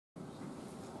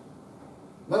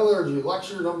Metallurgy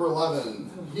Lecture number 11.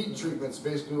 Heat treatments,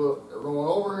 basically what we're going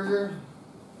over here.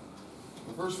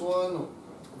 The first one,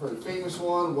 a very famous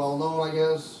one, well known I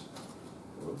guess.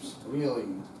 Oops,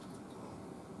 annealing.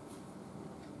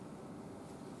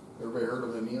 Everybody heard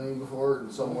of annealing before in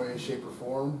some way, shape, or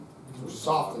form? So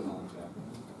soften.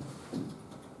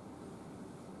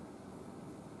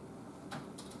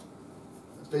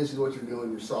 That's basically what you're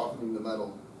doing, you're softening the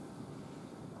metal.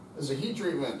 This is a heat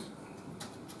treatment.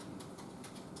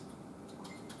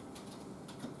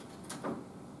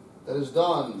 That is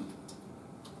done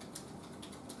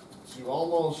to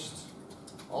almost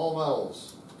all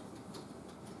metals.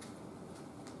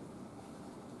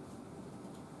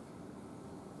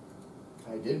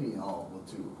 I did mean all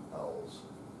with two L's.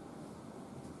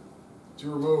 To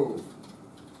remove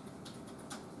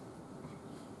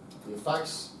the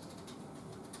effects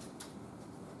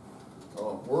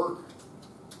of work,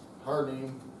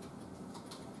 hardening,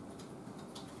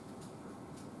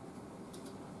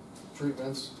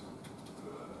 treatments,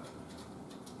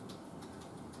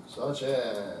 such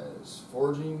as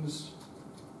forgings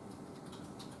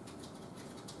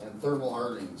and thermal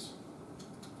hardenings.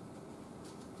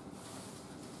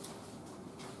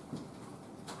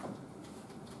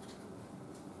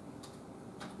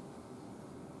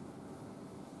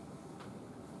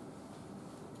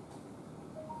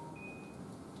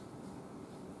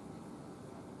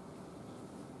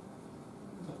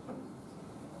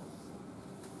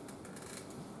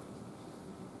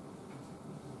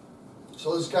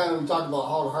 So this is kind of, we talked about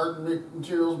how to harden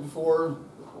materials before.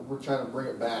 We're trying to bring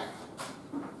it back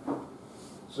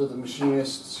so the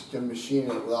machinists can machine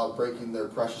it without breaking their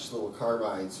precious little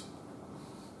carbides.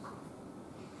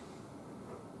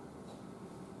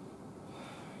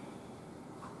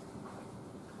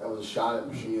 That was a shot at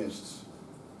machinists.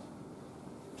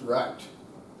 Direct.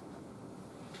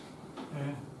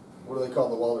 Yeah. What do they call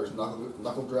the welders?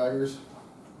 Knuckle draggers?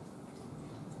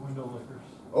 Window lickers.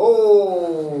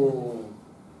 Oh!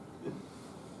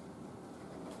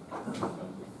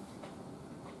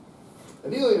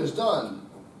 Annealing is done.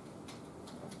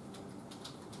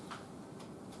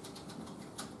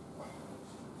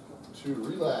 To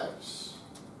relax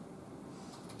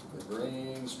the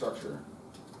brain structure.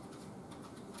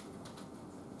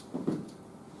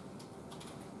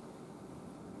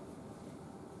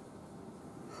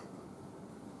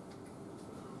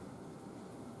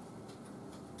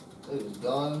 It is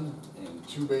done in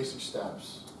 2 basic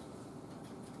steps.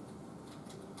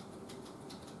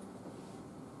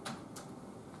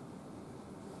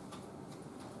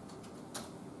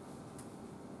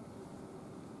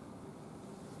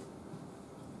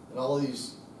 And all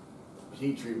these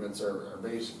heat treatments are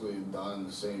basically done in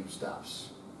the same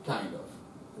steps, kind of.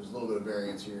 There's a little bit of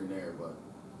variance here and there, but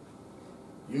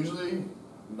usually,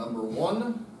 number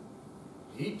 1,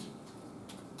 heat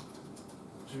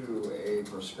to a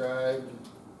prescribed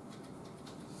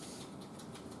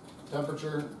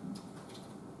temperature.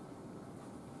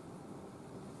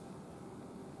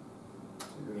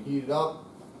 You're going to heat it up.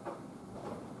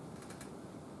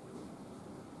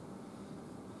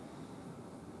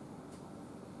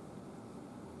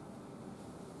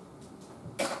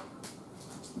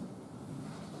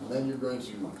 And then you're going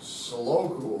to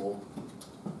slow cool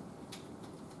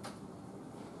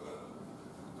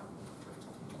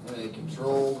in a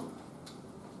controlled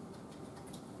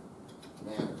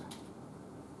manner.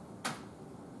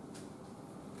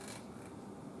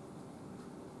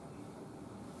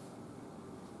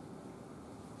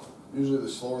 Usually the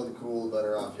slower the cool, the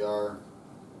better off you are.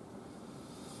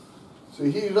 So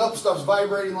you heat it up, stuff's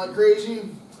vibrating like crazy,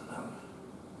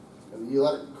 and you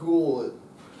let it cool, it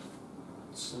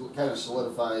kind of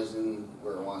solidifies in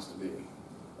where it wants to be,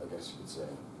 I guess you could say,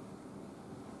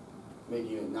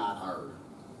 making it not hard.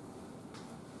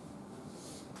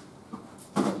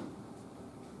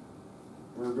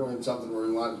 We're doing something where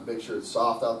we want to make sure it's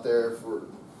soft out there for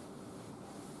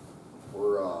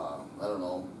I don't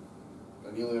know,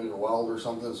 annealing a weld or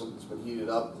something. Something's been heated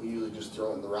up. We usually just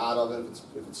throw it in the rod oven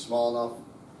if it's small enough.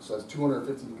 So that's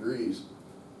 250 degrees.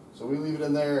 So we leave it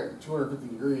in there at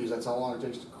 250 degrees. That's how long it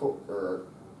takes to cook, or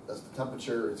that's the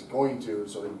temperature it's going to.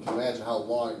 So you can imagine how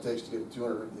long it takes to get to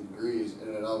 250 degrees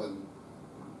in an oven.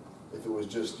 If it was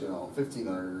just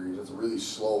 1500 degrees, that's a really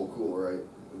slow cool, right?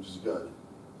 Which is good.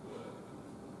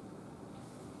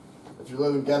 If you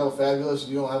live in Ghetto Fabulous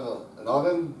and you don't have an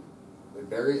oven, they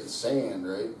bury it in sand,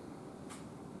 right?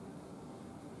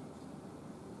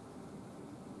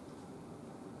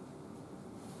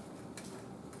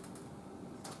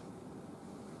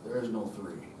 There is no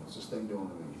 3. What's this thing doing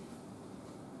to me?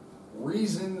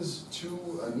 Reasons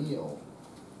to anneal.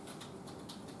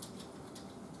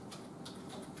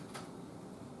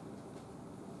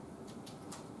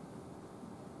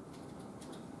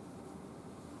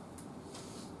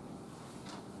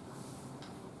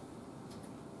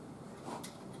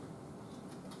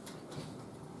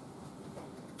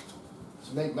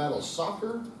 to make metal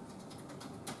softer,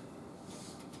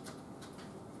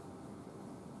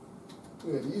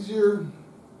 make it easier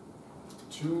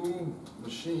to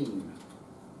machine.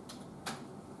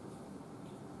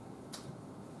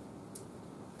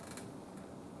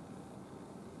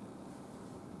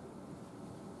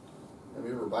 Have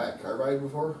you ever buy a carbide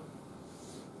before?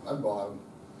 I bought them.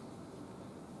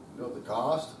 You know what they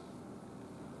cost?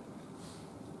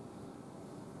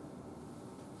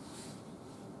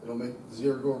 They don't make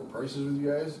zero go over prices with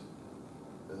you guys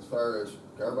as far as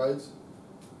carbides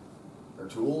or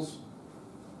tools.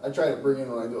 I try to bring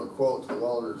in when I do a quote to the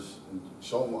welders and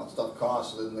show them what stuff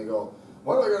costs, so then they go,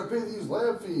 why do I gotta pay these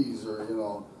lab fees? Or, you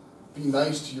know, be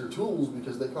nice to your tools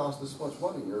because they cost this much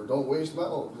money, or don't waste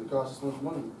metal because they cost this much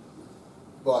money.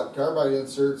 But carbide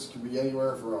inserts can be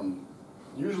anywhere from,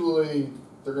 usually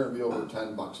they're going to be over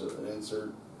 $10 an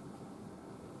insert.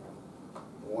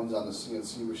 The ones on the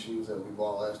CNC machines that we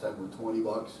bought last time were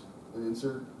 $20 an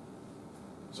insert.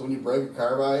 So when you break a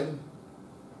carbide,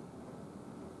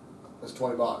 that's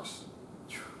 $20.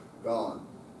 Gone.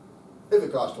 If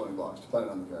it costs $20, depending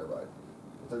on the carbide.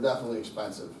 But they're definitely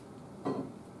expensive.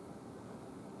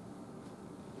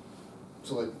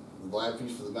 So like, the lab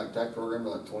fees for the Mech Tech program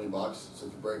are like $20. So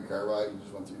if you break a carbide, you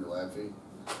just went through your lab fee.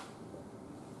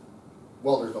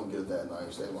 Welders don't get it that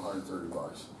nice. They have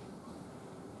 $130.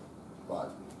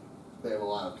 But they have a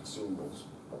lot of consumables.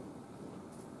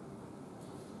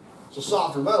 So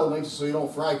softer metal makes it so you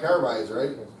don't fry carbides,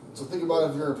 right? So think about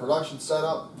if you're in a production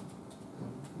setup,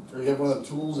 or you have one of the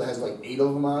tools that has like 8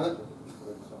 of them on it.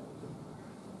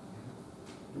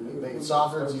 You make it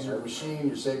softer, it's easier to machine,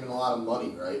 you're saving a lot of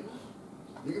money, right?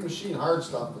 You can machine hard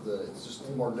stuff, but it's just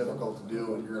more difficult to do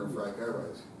when you're going to fry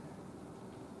carbides.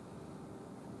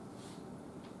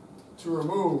 To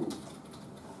remove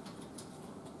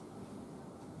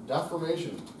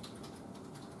deformation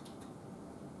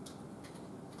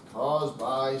caused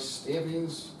by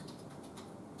stampings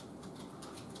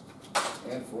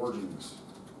and forgings.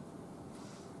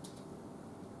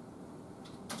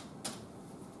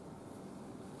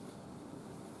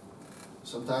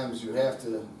 Sometimes you have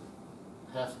to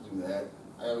do that.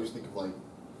 I always think of like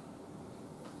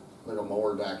a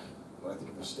mower deck when I think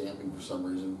of a stamping for some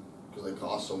reason, because they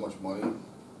cost so much money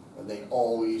and they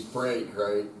always break,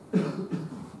 right?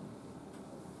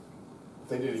 If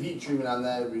they did a heat treatment on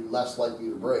that, it would be less likely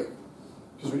to break.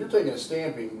 Because when you're taking a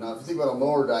stamping, now if you think about a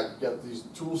mower deck, you got these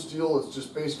tool steel, it's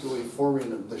just basically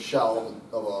forming the shell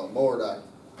of a mower deck.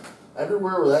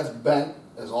 Everywhere where that's bent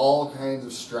has all kinds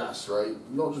of stress, right?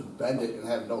 You don't just bend it and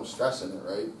have no stress in it,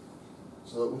 right?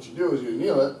 So what you do is you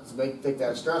anneal it to take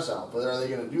that stress out. But are they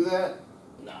going to do that?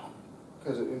 No,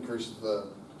 because it increases the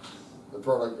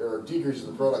product, or decreases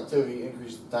the productivity,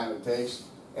 increases the time it takes,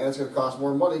 and it's going to cost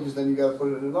more money because then you got to put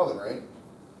it in an oven, right?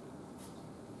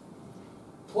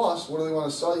 Plus, what do they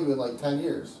want to sell you in like 10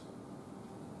 years?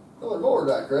 Another mower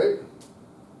deck, right?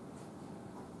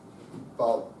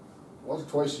 About once or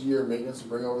twice a year, maintenance will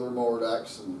bring over their mower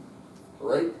decks, and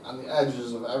right on the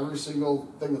edges of every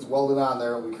single thing that's welded on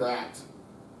there will be cracked.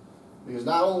 Because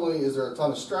not only is there a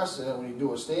ton of stress in it when you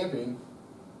do a stamping,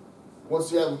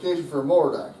 what's the application for a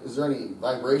mower deck? Is there any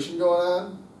vibration going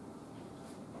on?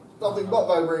 Nothing but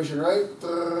vibration, right?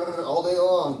 All day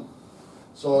long.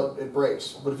 So it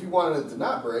breaks. But if you wanted it to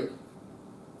not break,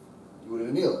 you would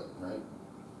anneal it, right?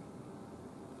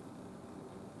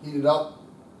 Heat it up,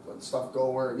 let stuff go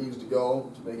where it needs to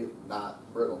go to make it not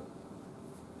brittle.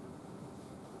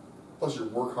 Plus you're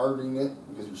work hardening it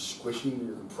because you're squishing,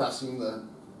 you're compressing the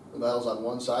metals on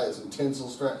one side. It's tensile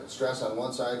stress on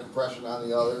one side, compression on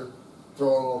the other,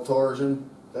 throw in a little torsion,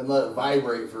 then let it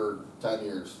vibrate for 10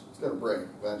 years. It's going to break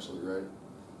eventually, right?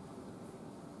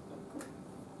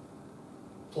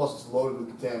 Plus it's loaded with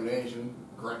contamination.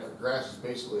 Grass is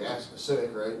basically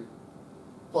acidic, right?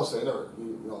 Plus they never,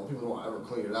 people don't ever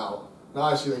clean it out. Now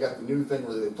I see they got the new thing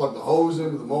where they plug the hose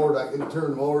into the mower deck, they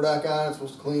turn the mower deck on, it's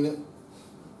supposed to clean it.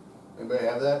 Anybody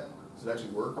have that? Does it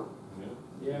actually work?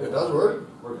 Yeah. It does work?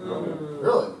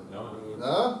 Really? No.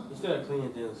 No? You still gotta clean it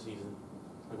at the end of the season,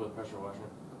 like with pressure washing.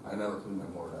 I never clean my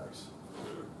mower decks.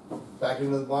 Back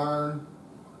into the barn.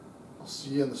 I'll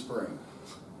see you in the spring.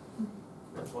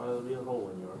 That's why there'll be a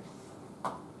hole in yours.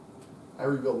 I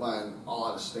rebuilt mine all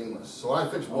out of stainless. So when I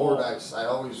fix mower decks, I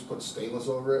always put stainless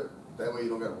over it. That way you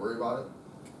don't got to worry about it.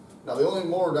 Now the only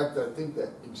mower deck that I think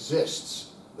that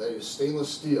exists that is stainless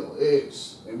steel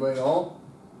is, anybody know?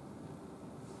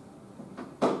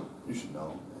 You should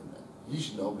know. He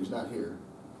should know, but he's not here.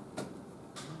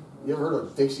 You ever heard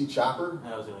of Dixie Chopper?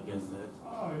 I was gonna guess that.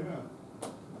 Oh,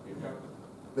 yeah.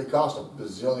 They cost $1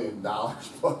 bazillion,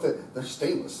 but they're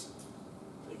stainless.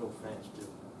 They go fast too.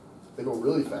 They go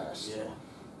really fast. Yeah.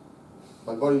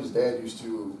 My buddy's dad used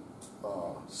to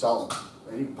sell them,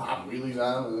 and he pop wheelies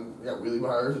on them, and they got wheelie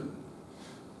bars, and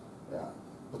yeah,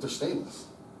 but they're stainless.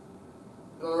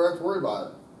 You don't ever have to worry about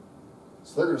it.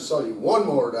 So they're going to sell you one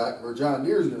mower deck, where John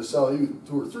Deere's going to sell you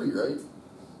 2 or 3, right?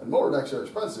 And mower decks are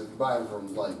expensive. You buy them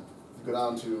from, like, you go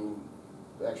down to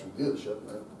the actual dealership,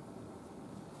 right?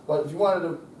 But if you wanted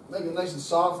to make it nice and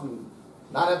soft and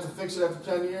not have to fix it after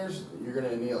 10 years, you're going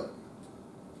to anneal it.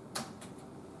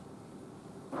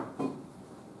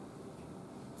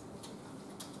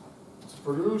 To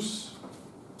produce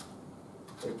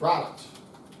a product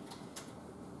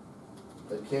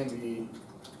that can be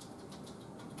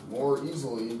more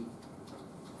easily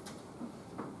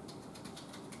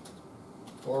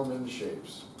formed into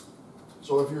shapes.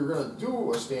 So if you're going to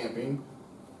do a stamping,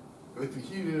 if you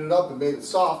heated it up and made it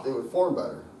soft, it would form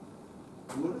better.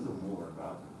 What is a mower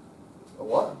about? A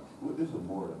what? What is a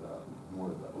mower about?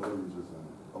 Whatever you just said.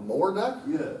 A mower deck?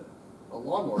 Yeah. A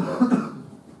lawnmower deck.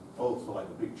 Oh, so like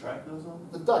a big tractor or something?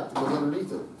 The deck that goes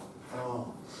underneath it.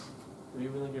 Oh. Or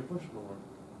even like your push mower.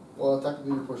 Well,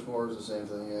 technically your push mower is the same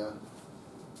thing, yeah.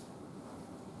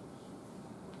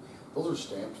 Those are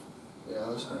stamped. Yeah,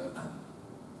 they're stamped.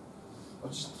 I'm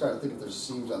just trying to think if there's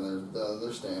seams on there.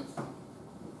 They're stamped.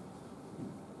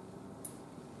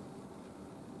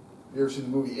 You ever seen the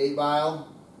movie 8 Mile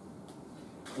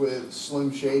with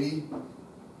Slim Shady?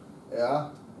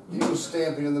 Yeah? He was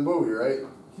stamping in the movie, right?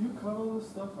 Do you cut all this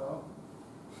stuff out?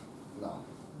 No.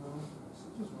 No. It's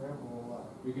just ramble a lot.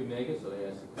 You can make it so he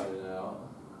has to cut it out.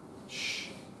 Shh.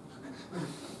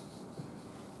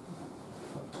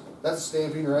 That's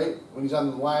stamping, right? When he's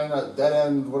on the line, dead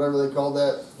end, whatever they called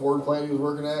that Ford plant he was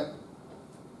working at.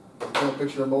 Can't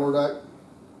picture a mower deck.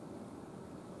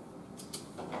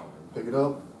 Pick it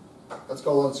up. That's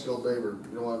called unskilled labor.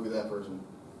 You don't want to be that person.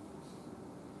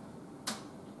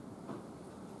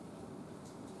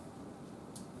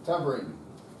 Tempering.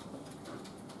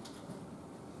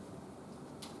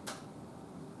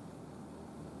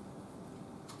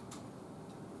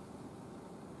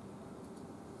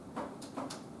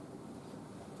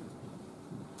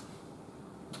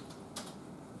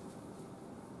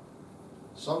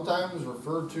 Sometimes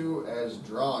referred to as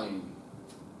drawing.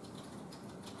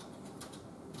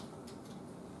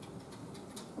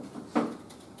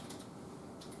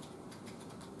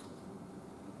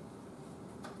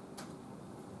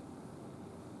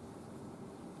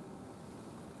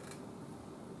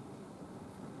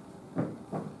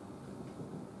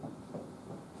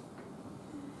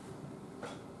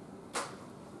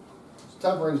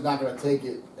 Tempering is not going to take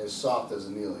it as soft as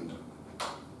annealing.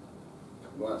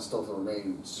 You want it still to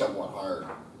remain somewhat hard,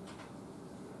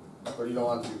 but you don't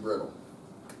want it to be brittle.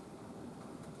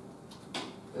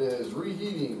 It is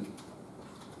reheating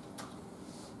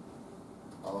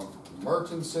of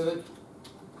martensitic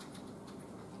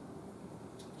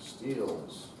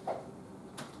steels.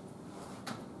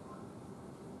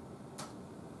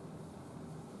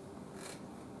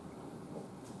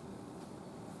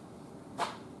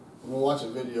 We'll watch a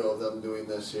video of them doing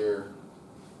this here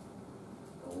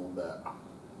in a little bit.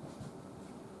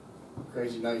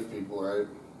 Crazy knife people, right?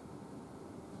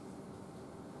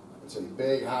 It's a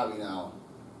big hobby now.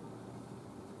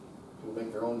 People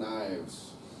make their own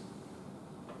knives.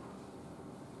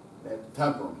 They have to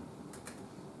temper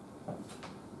them.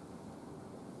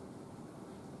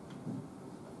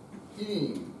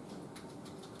 Heating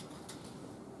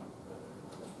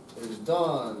is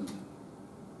done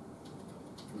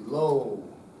below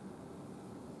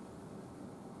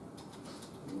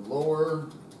lower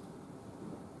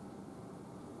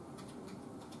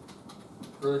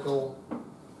critical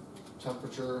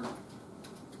temperature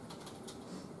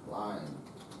line.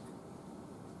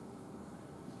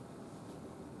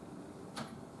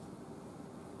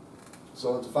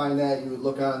 So to find that, you would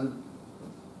look on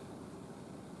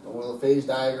one of the phase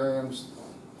diagrams.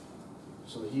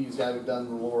 So the heat's got to be done in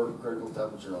the lower critical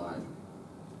temperature line.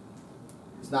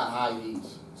 It's not high heat,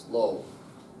 it's low.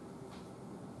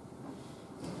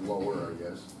 Lower, I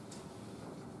guess.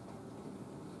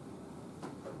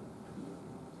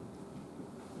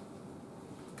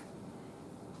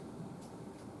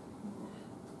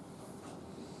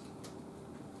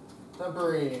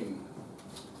 Tempering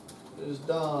is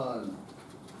done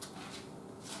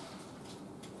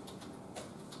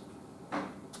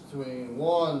between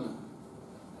 1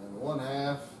 and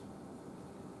 1/2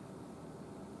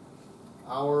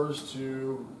 hours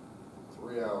to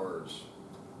 3 hours.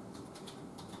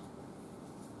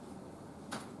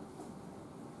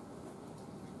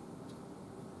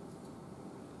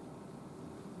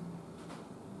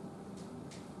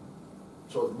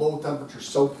 So it's low temperature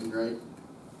soaking, right?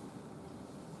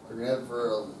 You're gonna have it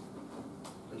for an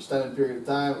extended period of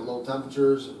time at low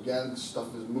temperatures. Again,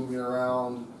 stuff is moving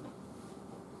around,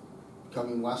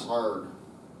 becoming less hard.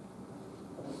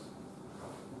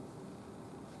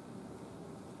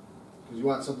 Because you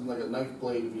want something like a knife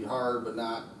blade to be hard but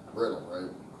not brittle,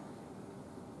 right?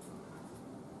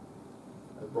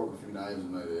 I broke a few knives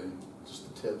in my day,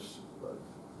 just the tips, but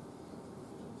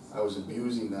I was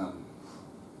abusing them.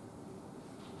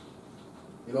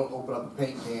 You don't open up a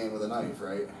paint can with a knife,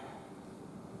 right?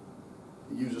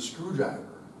 You use a screwdriver.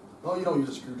 No, you don't use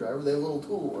a screwdriver, they have a little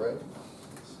tool, right?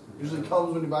 Usually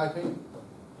comes when you buy paint.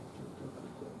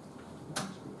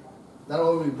 Not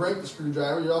only will you break the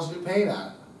screwdriver, you also get paint on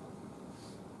it.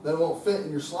 Then it won't fit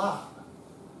in your slot.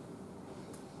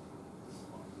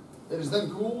 It is then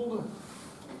cooled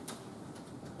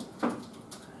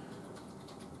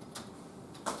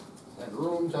at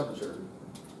room temperature.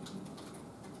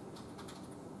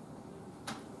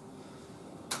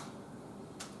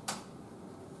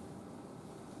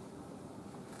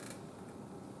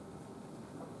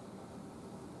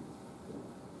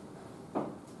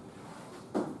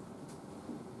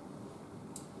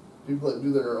 People that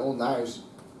do their own knives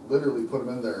literally put them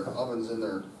in their ovens in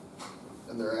their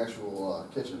actual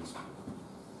kitchens.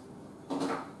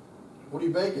 What are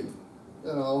you baking?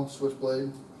 You know,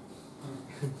 switchblade.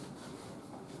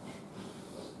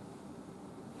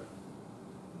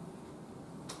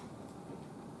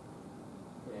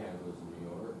 Yeah, it was New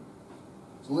York.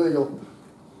 It's legal.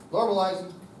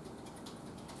 Normalizing.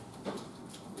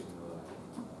 Didn't know that.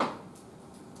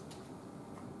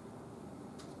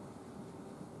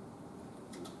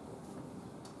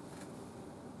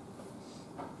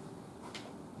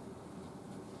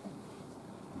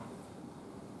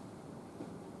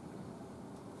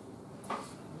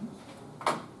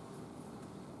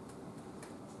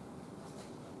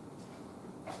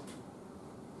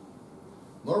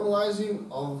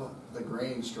 Normalizing of the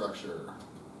grain structure.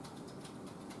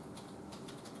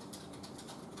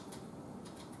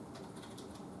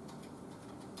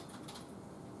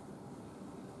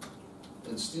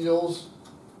 In steels,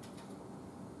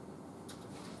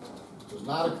 does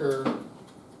not occur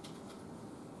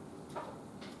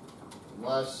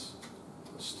unless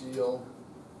the steel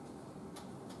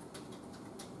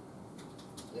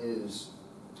is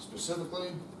specifically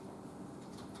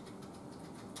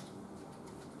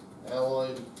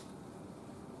alloyed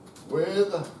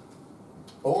with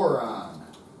boron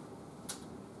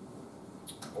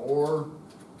or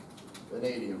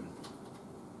vanadium.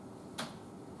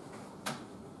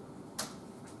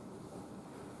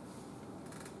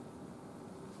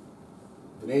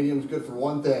 Vanadium is good for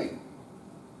one thing: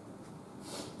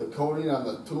 the coating on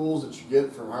the tools that you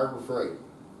get from Harbor Freight.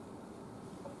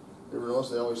 You ever notice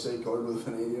they always say coated with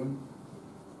vanadium?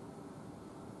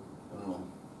 I don't know.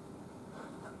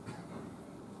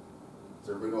 Does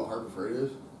everybody know what Harbor Freight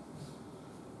is?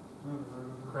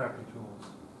 Crappy tools.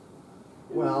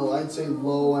 Well, I'd say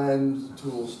low-end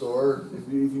tool store.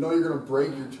 If you know you're going to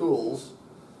break your tools,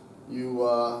 you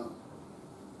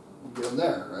get them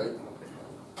there, right?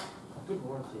 Good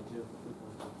warranty too. Good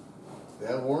warranty. They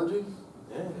have a warranty?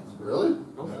 Yeah, it's Really?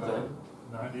 most of the time.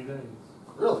 90 days.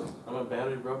 Really? My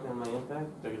battery broke on my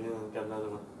impact, took it in and got another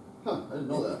one. Huh, I didn't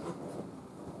know that.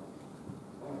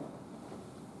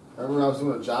 I remember I was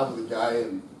doing a job with a guy,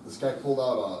 and this guy pulled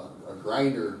out a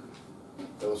grinder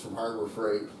that was from Harbor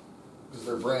Freight, because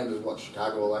their brand is what,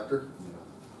 Chicago Electric?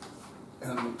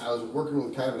 Yeah. And I was working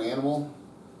with kind of an animal,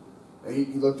 and he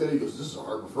looked at it, he goes, "This is a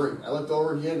Harbor Freight." I looked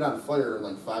over, he had it on fire in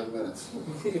like 5 minutes.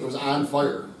 It was on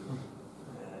fire.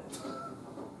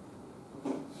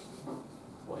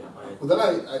 But then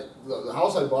the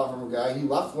house I bought from a guy, he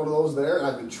left one of those there, and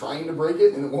I've been trying to break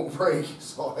it, and it won't break,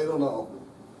 so I don't know.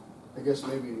 I guess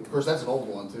maybe, of course that's an old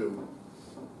one too.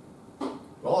 But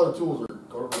all their tools are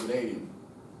coated with vanadium.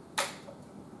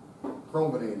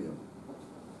 Chrome vanadium.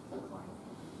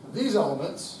 These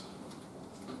elements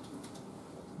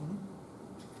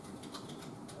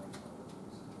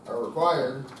are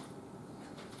required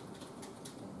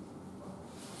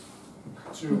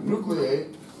to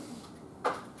nucleate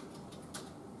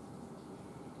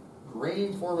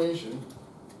grain formation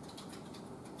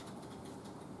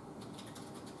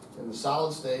in the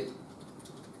solid state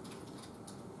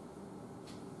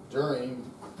during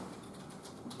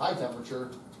high temperature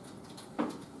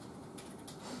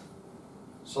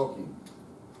soaking.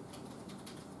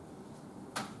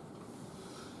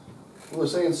 When we're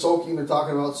saying soaking, they're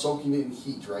talking about soaking it in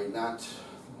heat, right? Not,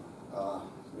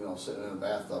 sitting in a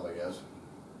bathtub, I guess.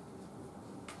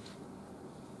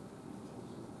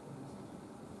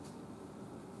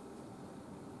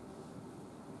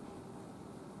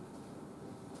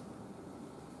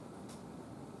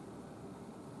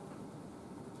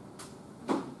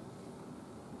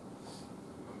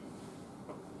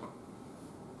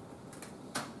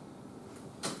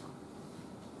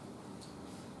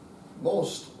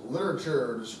 Most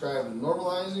literature describes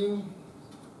normalizing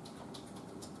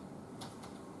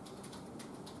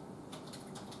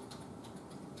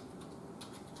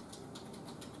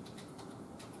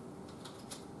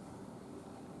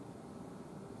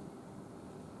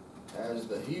as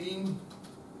the heating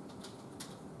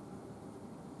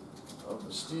of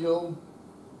the steel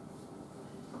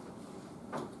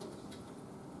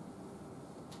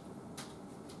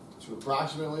to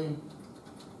approximately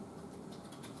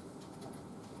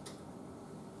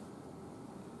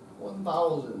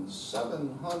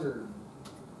 1,700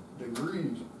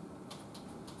 degrees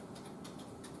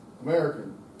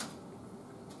American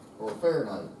or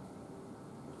Fahrenheit,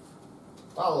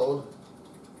 followed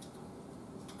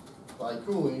by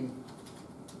cooling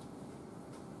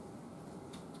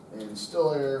in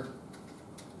still air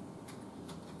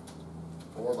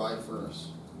or by furnace.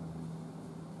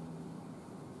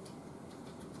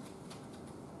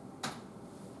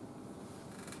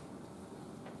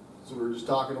 So we were just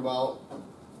talking about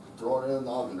throwing it in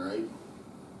the oven, right?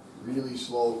 Really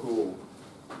slow cool.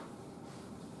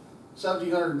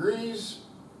 1,700 degrees,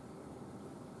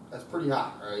 that's pretty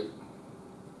hot, right?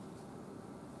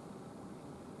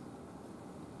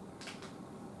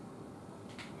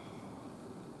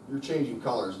 You're changing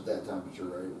colors at that temperature,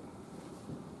 right?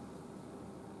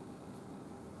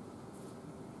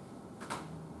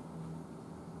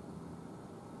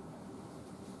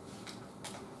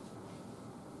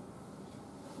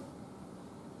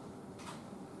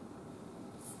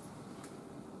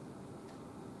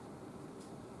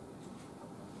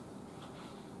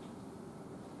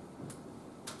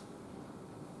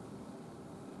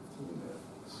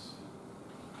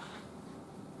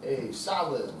 A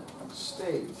solid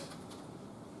state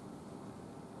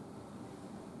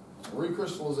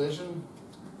recrystallization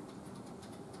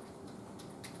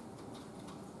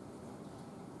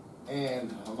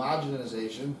and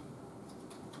homogenization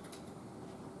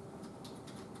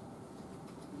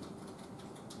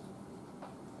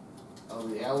of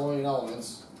the alloying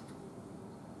elements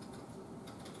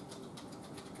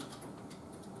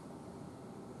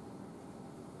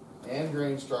and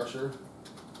grain structure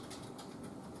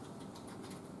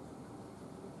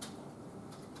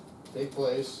take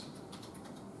place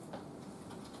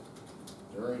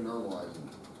during normalizing.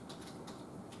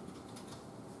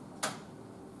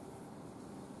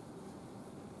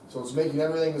 So it's making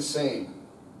everything the same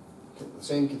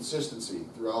consistency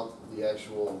throughout the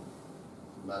actual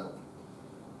metal.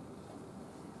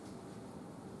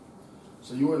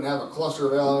 So you wouldn't have a cluster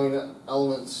of alloying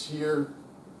elements here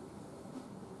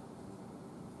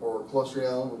or a cluster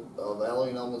of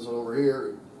alloying elements over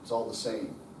here. It's all the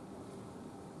same.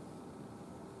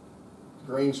 The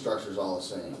grain structure is all the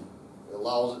same. It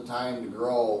allows it time to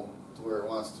grow to where it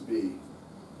wants to be,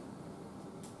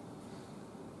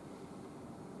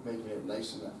 making it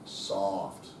nice and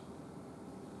soft.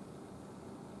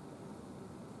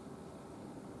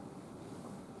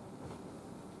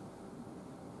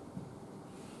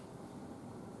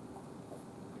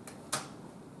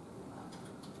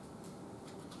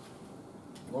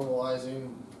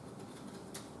 Normalizing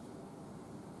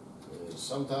is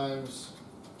sometimes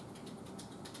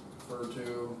referred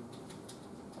to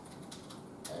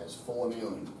as full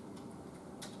annealing.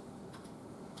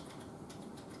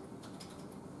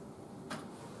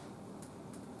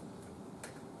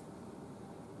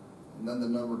 And then the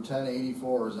number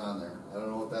 1084 is on there. I don't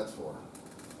know what that's for.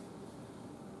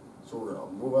 So we're going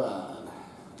to move on.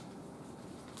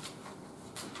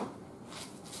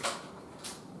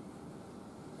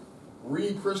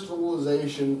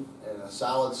 Recrystallization in a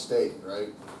solid state, right?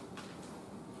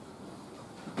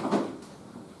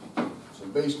 So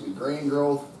basically grain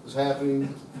growth is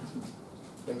happening,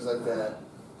 things like that,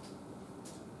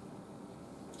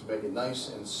 to make it nice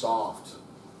and soft.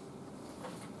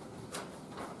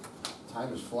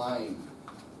 Time is flying.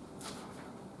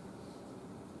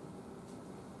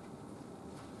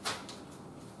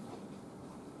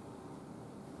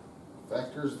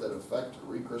 Factors that affect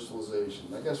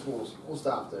recrystallization. I guess we'll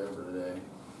stop there for today.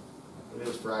 It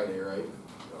is Friday, right?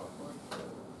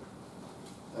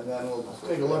 And then we'll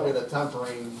take a look at a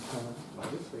tempering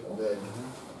bit.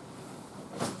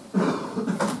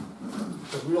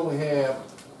 Because we only have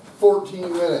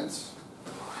 14 minutes.